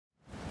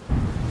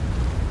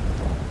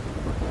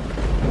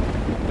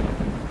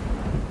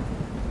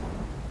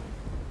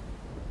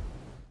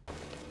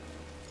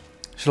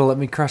Should've let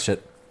me crush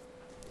it.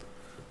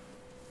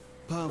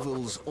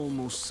 Pavel's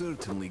almost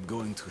certainly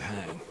going to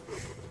hang.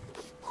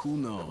 Who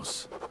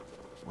knows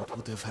what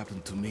would have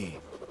happened to me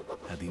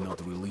had he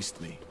not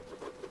released me?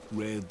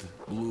 Red,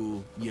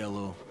 blue,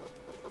 yellow,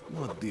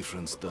 what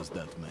difference does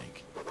that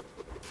make?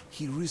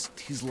 He risked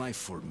his life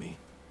for me.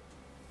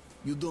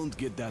 You don't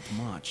get that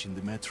much in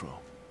the metro.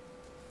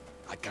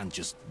 I can't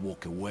just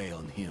walk away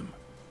on him.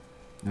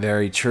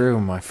 Very true,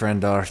 my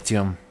friend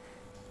Artyom.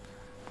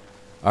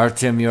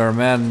 Artyom, you're a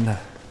man.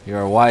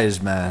 You're a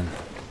wise man.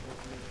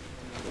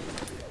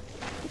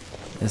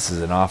 This is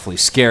an awfully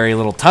scary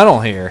little tunnel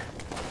here.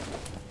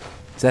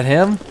 Is that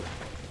him?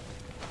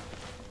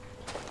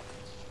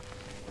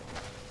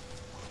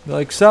 You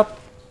like, sup?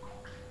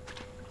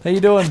 How you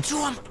doing?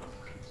 Artyom!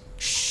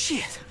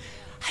 Shit!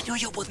 I knew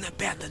you wouldn't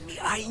abandon me.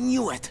 I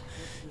knew it.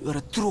 You're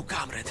a true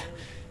comrade.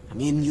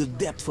 I'm in your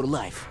debt for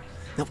life.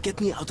 Now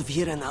get me out of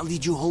here and I'll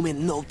lead you home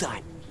in no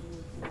time.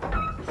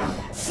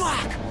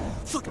 Fuck!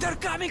 Fuck, they're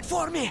coming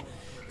for me!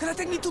 Gonna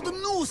take me to the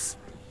noose!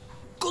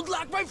 Good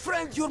luck, my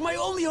friend! You're my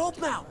only hope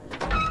now!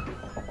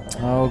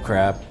 Oh,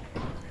 crap.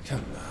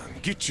 Come on,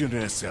 get your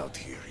ass out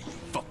here, you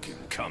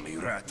fucking commie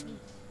rat.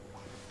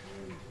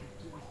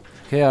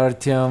 Okay,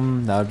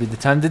 Artyom, now would be the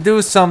time to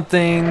do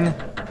something.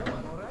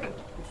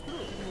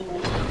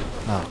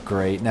 Oh,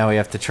 great. Now we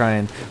have to try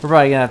and... We're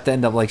probably gonna have to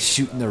end up, like,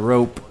 shooting the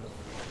rope.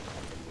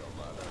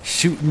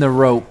 Shooting the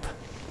rope.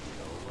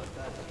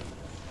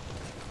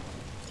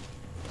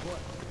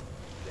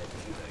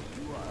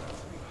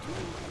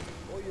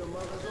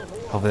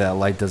 Hopefully that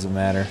light doesn't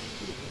matter.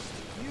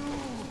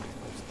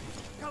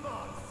 Come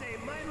on, say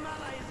my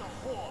mama is a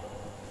whore.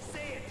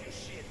 Say it, you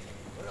shit.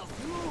 Or else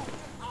you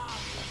are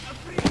a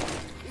freak.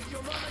 If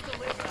your mama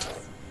delivers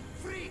us,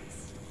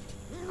 freaks.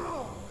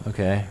 No.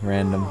 Okay,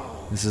 random.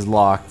 This is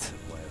locked.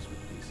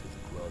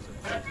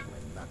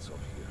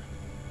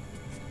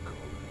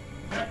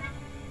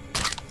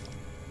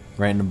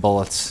 Random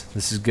bullets.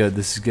 This is good,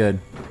 this is good.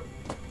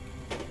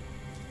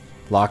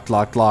 Locked,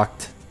 locked,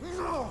 locked.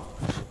 No.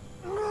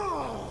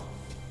 No.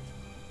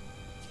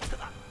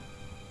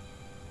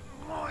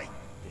 My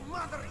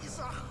mother is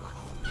a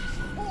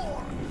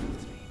whore.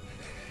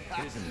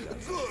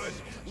 Good.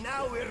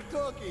 Now we're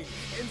talking.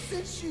 And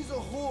since she's a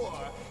whore,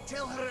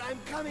 tell her I'm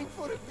coming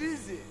for a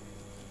visit.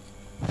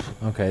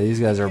 Okay, these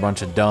guys are a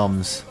bunch of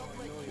dumbs.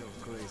 You're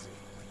crazy.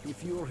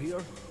 If you're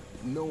here,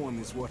 no one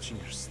is watching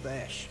your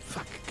stash.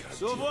 Fuck.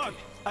 So what?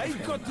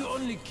 I've got the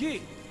only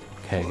key.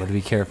 Okay, gotta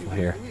be careful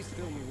here.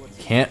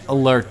 Can't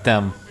alert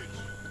them.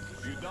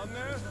 You done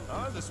there?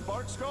 Huh? The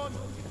spark's gone?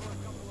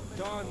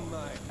 Darn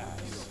my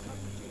ass.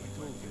 I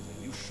told you that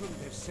you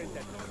shouldn't have sent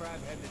that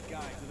crab-handed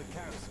guy to the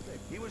camp.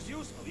 He was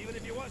useful, even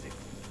if he wasn't.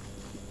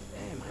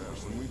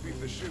 When we beat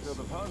the shit out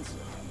of Hansa,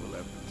 we'll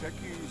have the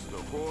techies, the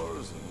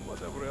whores, and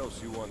whatever else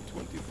you want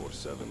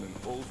 24/7 and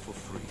all for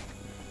free.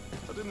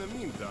 But in the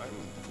meantime,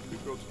 we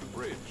go to the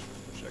bridge,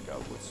 check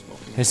out what's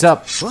smoking. Hey,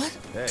 sup? What?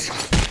 Hey,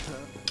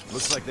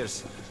 looks like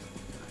there's...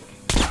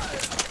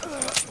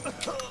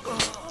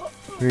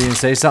 You gonna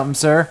say something,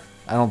 sir?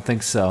 I don't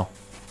think so.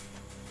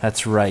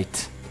 That's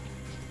right.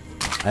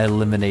 I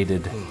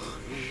eliminated.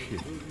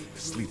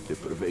 Sleep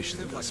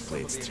deprivation must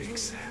play its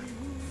tricks.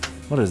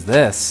 What is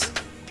this?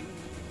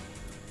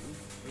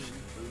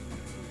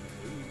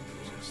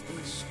 Just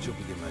a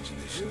stupid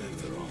imagination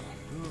after all.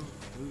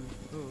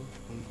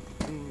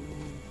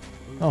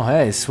 Oh,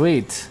 hey,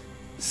 sweet.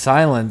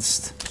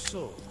 Silenced.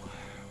 So,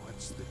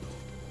 what's the goal?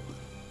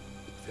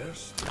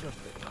 First, the gun.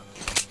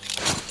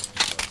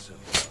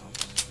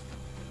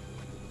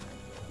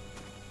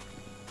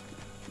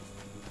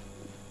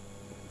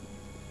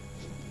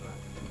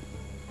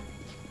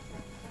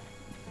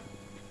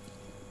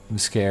 I'm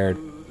scared.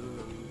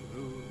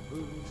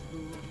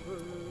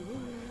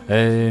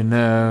 Hey,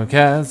 no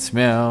cats,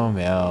 meow,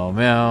 meow,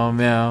 meow,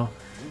 meow.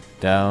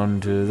 Down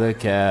to the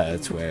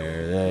cats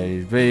where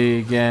they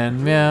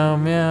began. Meow,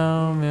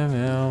 meow, meow,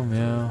 meow,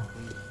 meow.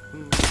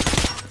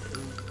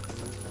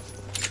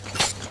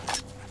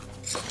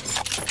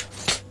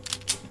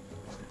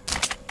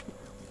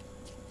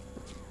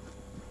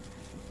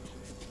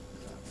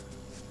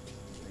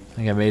 I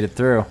think I made it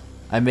through.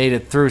 I made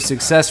it through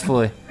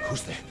successfully.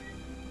 Who's there?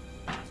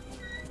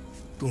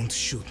 Don't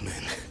shoot,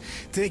 man.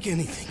 Take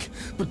anything.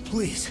 But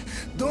please,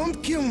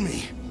 don't kill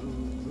me.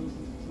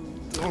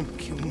 Don't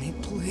kill me,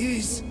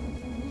 please.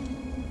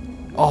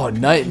 Oh,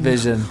 night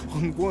vision.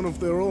 On one of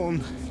their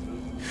own.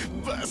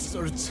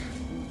 Bastards.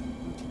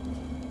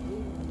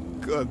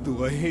 God,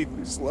 do I hate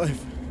this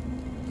life.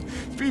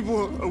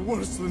 People are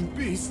worse than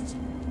beasts.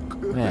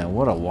 Man,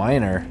 what a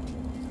whiner.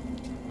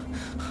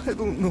 I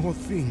don't know a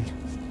thing.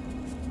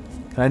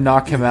 Can I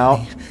knock him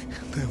out?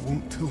 I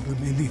won't tell them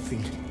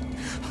anything.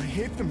 I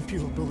hate them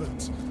pure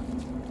bullets.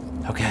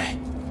 Okay.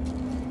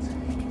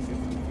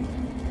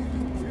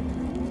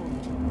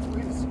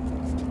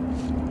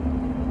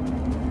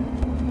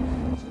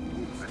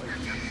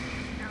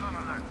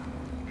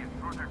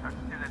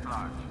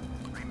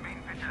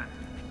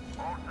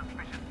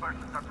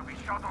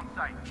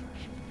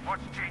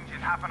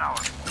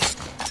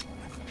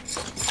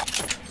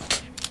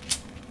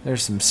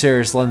 There's some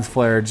serious lens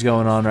flares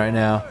going on right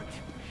now.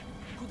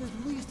 Could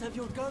at least have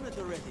your gun at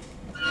the ready.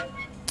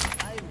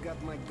 I've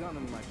got my gun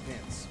in my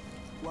pants,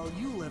 while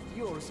you left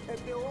yours at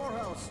the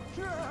whorehouse.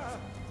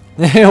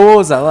 What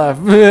was that laugh?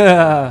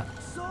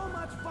 So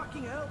much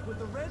fucking help with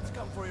the Reds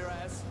come for your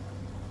ass.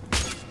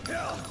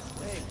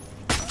 Hey,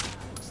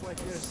 looks like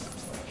there's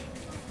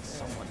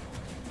someone.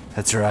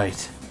 That's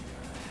right.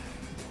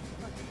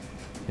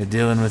 You're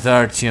dealing with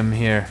Artyom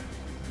here.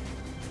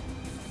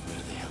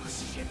 Where the hell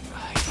is shit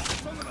right?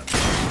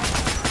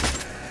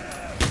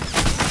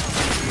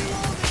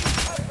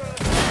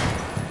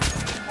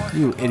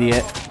 You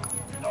idiot.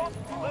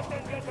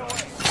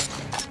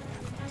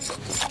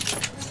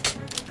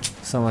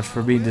 So much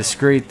for being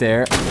discreet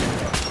there.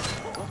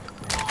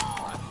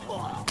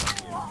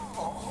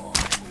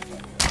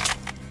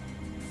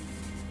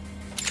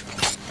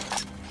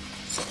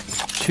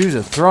 Choose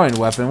a throwing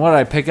weapon. What did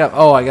I pick up?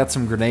 Oh, I got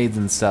some grenades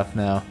and stuff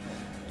now.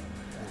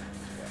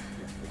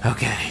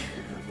 Okay.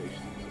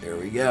 There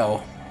we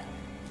go.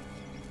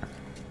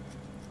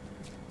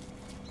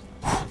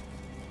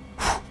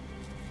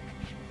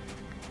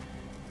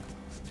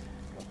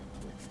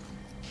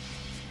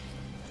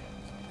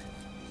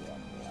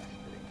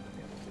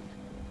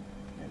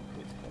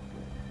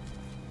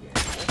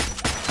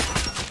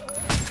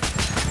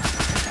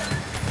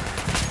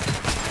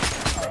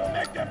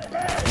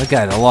 That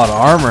guy had a lot of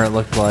armor, it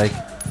looked like.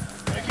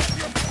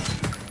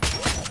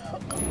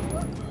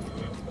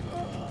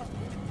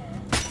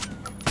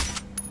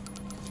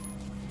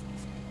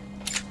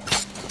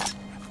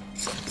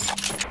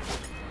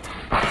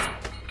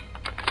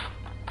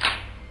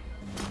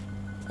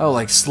 Oh,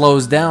 like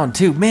slows down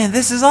too. Man,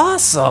 this is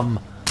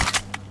awesome!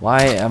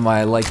 Why am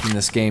I liking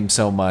this game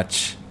so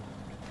much?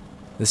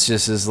 This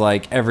just is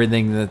like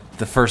everything that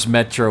the first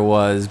Metro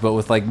was, but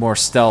with like more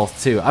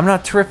stealth too. I'm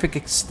not terrific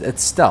at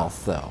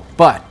stealth though,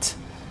 but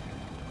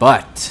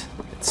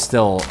it's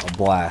still a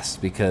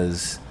blast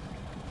because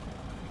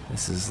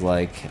this is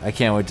like, I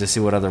can't wait to see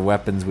what other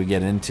weapons we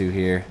get into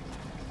here.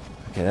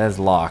 Okay, that is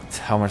locked.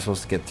 How am I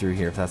supposed to get through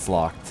here if that's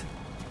locked?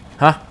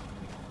 Huh?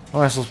 What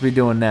am I supposed to be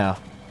doing now?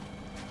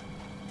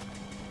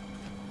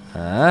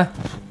 Huh?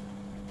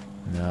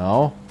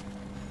 No.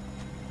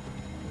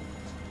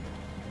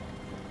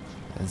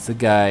 That's the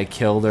guy I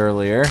killed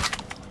earlier.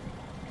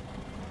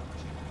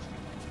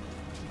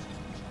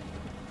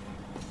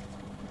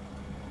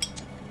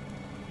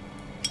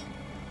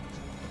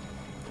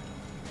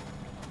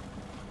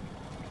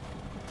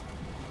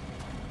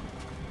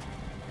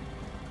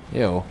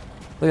 Ew.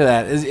 Look at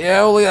that.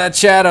 Ew, look at that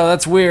shadow.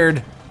 That's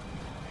weird.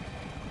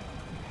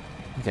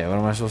 Okay, what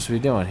am I supposed to be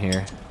doing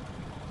here?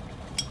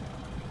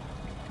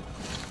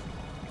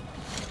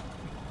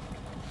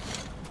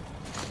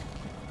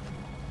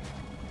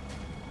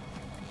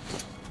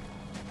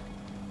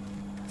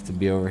 To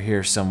be over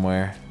here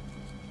somewhere.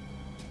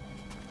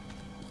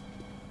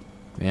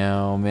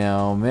 Meow,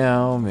 meow,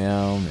 meow,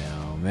 meow,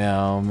 meow,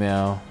 meow,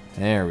 meow.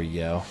 There we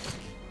go.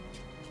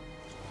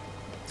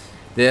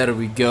 There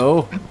we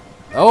go.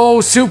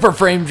 Oh, super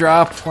frame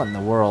drop. What in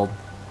the world?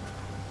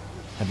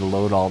 Had to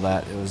load all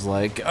that. It was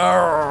like,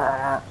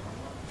 argh.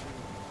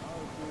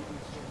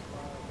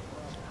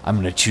 I'm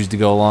gonna choose to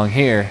go along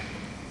here.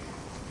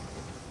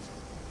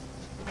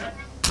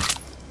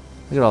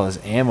 Look at all this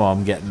ammo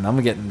I'm getting. I'm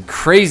getting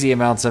crazy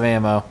amounts of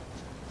ammo.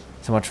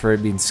 So much for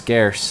it being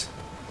scarce.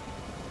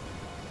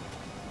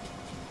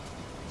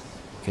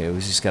 Okay, we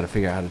just gotta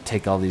figure out how to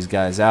take all these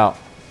guys out.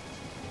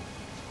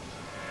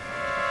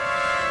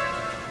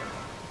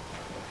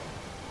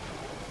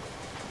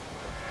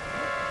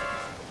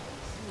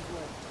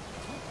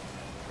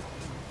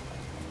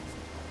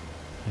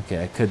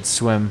 Okay, I could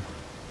swim.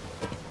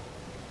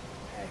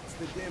 It's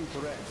the damn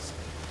threats.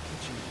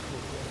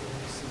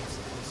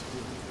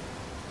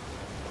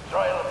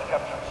 Trial of the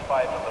captured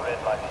spy from the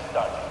Red Line is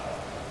starting.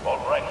 All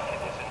Reich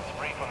citizens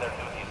free from their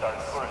duties are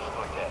encouraged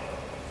to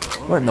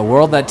attend. What in the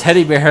world? That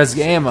teddy bear has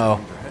ammo.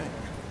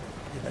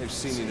 I've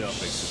seen enough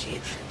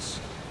executions.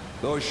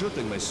 Though I should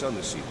take my son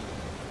to see him.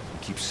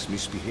 He keeps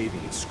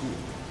misbehaving in school.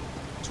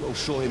 So I'll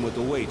show him what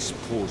awaits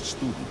poor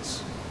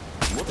students.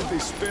 What if they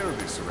spare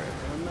this rat?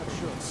 I'm not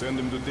sure. Send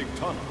him to dig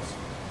tunnels.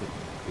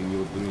 In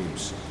your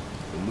dreams,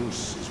 the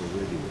noose is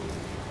already made.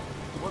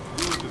 What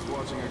good is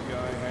watching a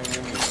guy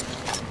hanging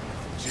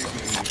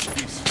jiggling with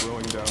feast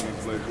flowing down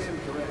his legs?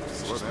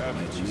 What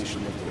happens?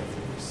 Definition of death.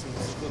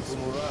 It's good for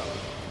morale.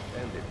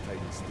 And it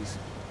tightens this.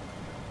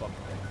 Fuck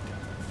that.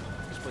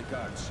 Let's play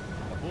cards.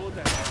 A bullet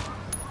ahead.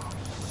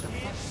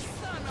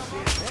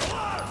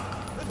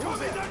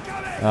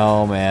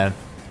 Oh man.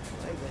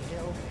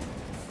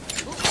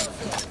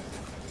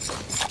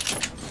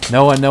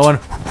 No one, no one.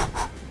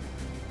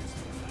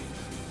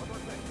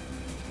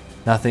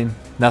 Nothing,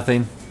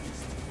 nothing.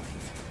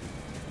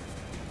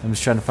 I'm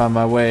just trying to find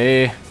my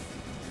way.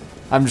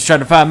 I'm just trying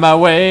to find my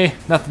way.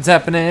 Nothing's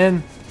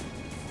happening.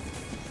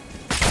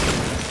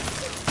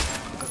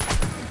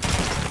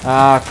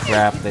 Ah,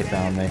 crap, they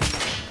found me.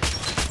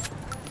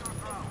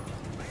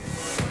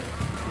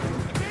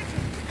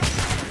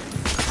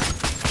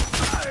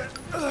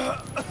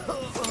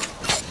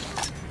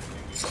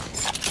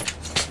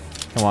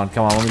 Come on,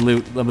 come on. Let me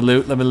loot. Let me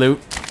loot. Let me loot.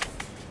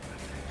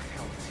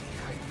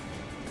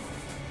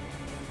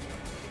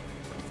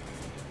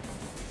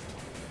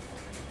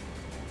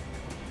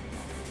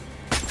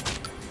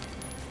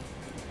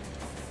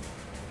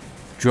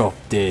 Drop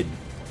dead.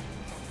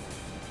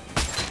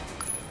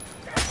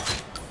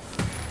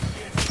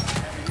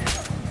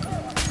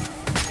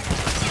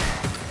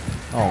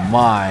 Oh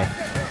my.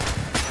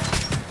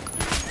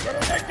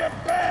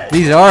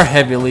 These are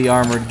heavily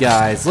armored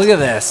guys. Look at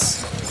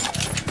this.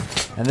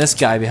 And this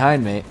guy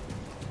behind me.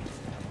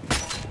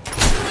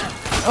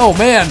 Oh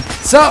man,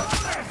 what's up?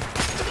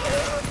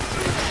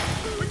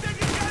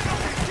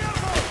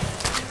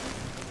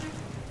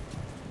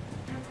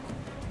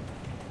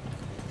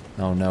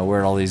 Oh no,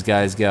 where'd all these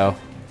guys go?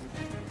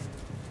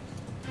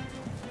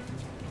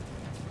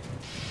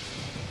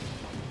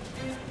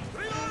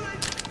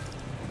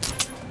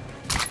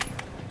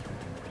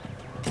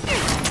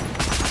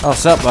 Oh,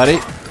 what's up, buddy?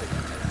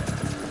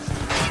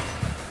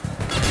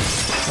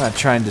 I'm not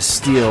trying to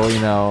steal, you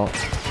know.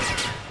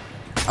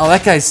 Oh,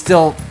 that guy's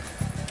still...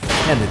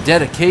 Man, the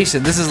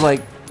dedication. This is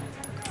like...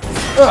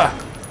 Ugh.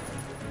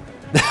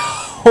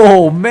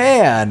 Oh,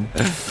 man.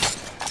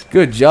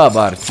 Good job,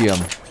 Artyom.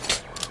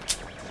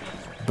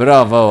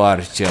 Bravo,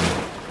 Artyom.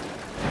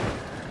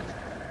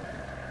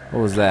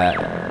 What was that?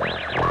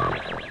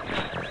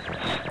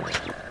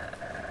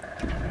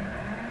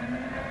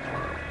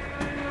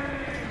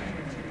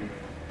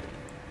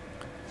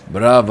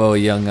 Bravo,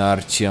 young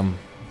Artyom.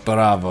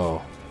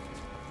 Bravo.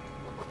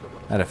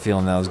 I had a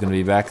feeling that was going to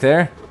be back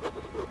there.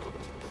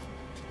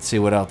 Let's see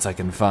what else I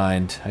can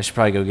find. I should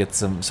probably go get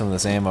some of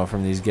this ammo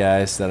from these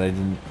guys that I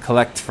didn't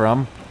collect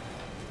from.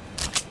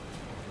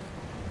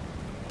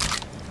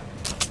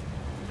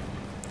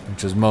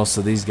 Which was most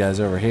of these guys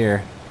over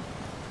here.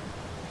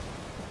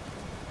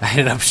 I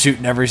ended up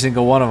shooting every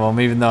single one of them,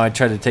 even though I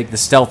tried to take the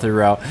stealthy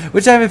route.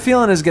 Which I have a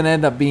feeling is going to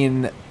end up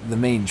being the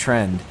main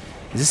trend.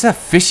 Is this a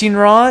fishing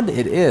rod?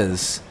 It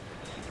is.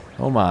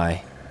 Oh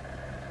my.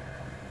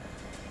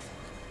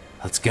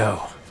 Let's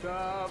go.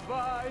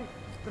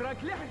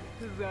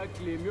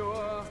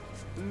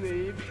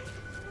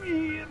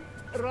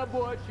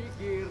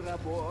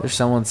 There's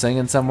someone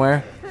singing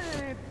somewhere.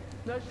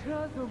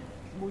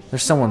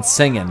 There's someone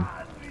singing.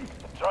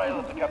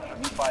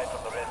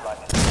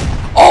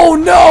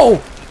 Oh no!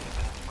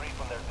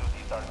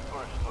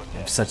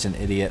 I'm such an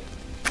idiot.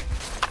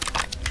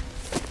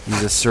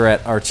 He's a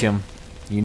Surret, Artyom.